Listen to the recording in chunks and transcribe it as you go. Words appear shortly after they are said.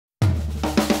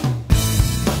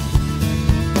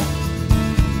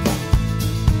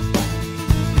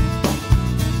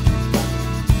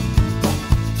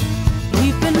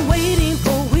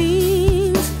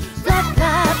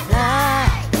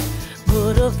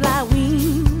butterfly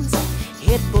wings,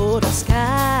 head for the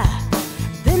sky,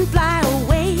 then fly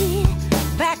away,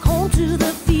 back home to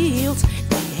the fields.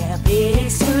 They have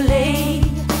eggs to lay.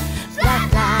 Fly,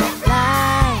 fly,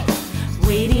 fly,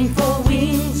 waiting for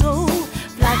wings. Oh,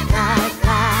 fly, fly,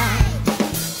 fly.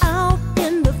 Out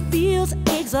in the fields,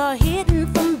 eggs are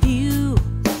hidden from view.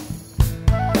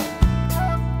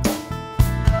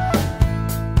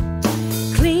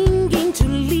 Clinging to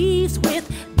leaves with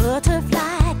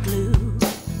butterfly glue.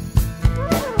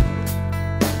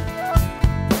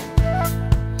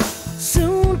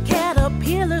 Soon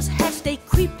caterpillars hatch, they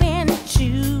creep and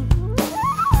chew.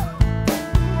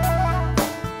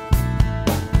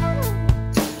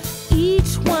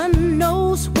 Each one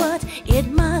knows what it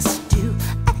must do.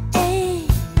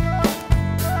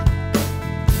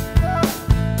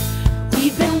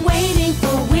 We've been waiting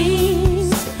for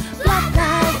wings. Fly,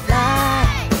 fly,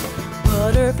 fly,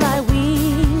 butterfly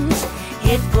wings,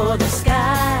 head for the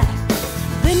sky,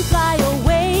 then fly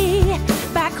away,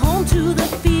 back home to the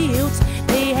fields.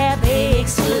 They have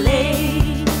eggs to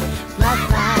lay. Fly,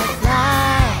 fly,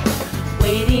 fly,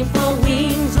 waiting for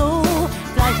wings. Oh,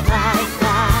 fly, fly,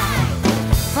 fly.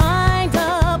 Find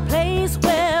a place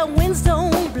where winds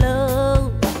don't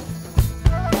blow.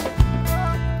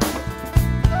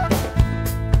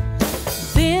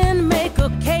 Then make a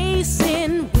case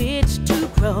in which to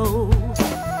grow.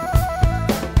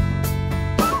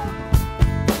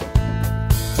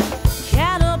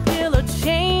 Caterpillar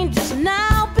changes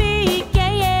now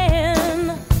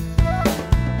begin.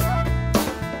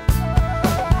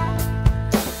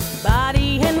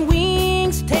 Body and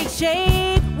wings take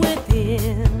shape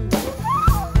within.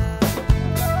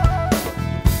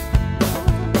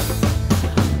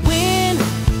 When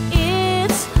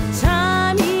it's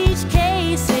time, each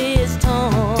case is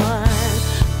torn.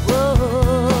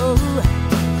 Whoa.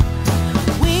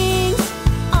 Wings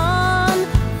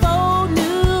unfold,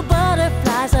 new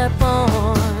butterflies are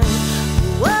born.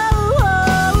 Whoa,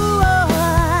 whoa,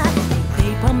 whoa.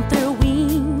 They pump their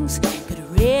wings, get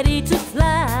ready to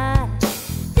fly.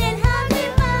 Then happy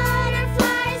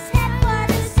butterflies head for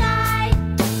the sky.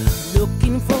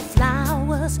 Looking for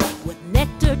flowers with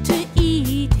nectar to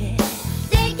eat.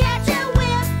 They catch a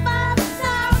whiff of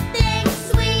something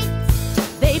sweet.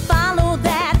 They follow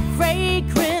that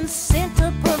fragrant scent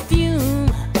of perfume.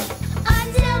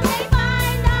 Until they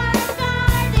find our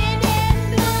garden in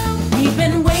bloom. We've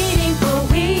been waiting for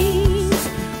wings.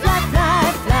 Fly, fly,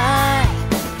 fly,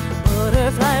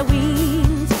 butterfly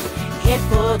wings, head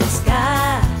for the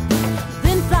sky,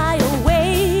 then fly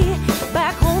away,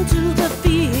 back home to the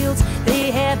fields.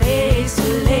 They have eggs to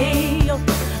lay.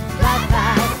 Fly,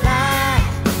 fly, fly,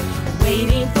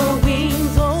 waiting for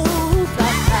wings. Oh,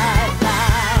 fly, fly,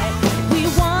 fly. We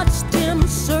watch them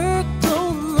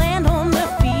circle, land on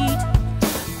their feet,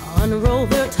 unroll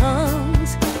their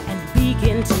tongues and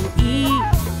begin to eat.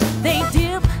 They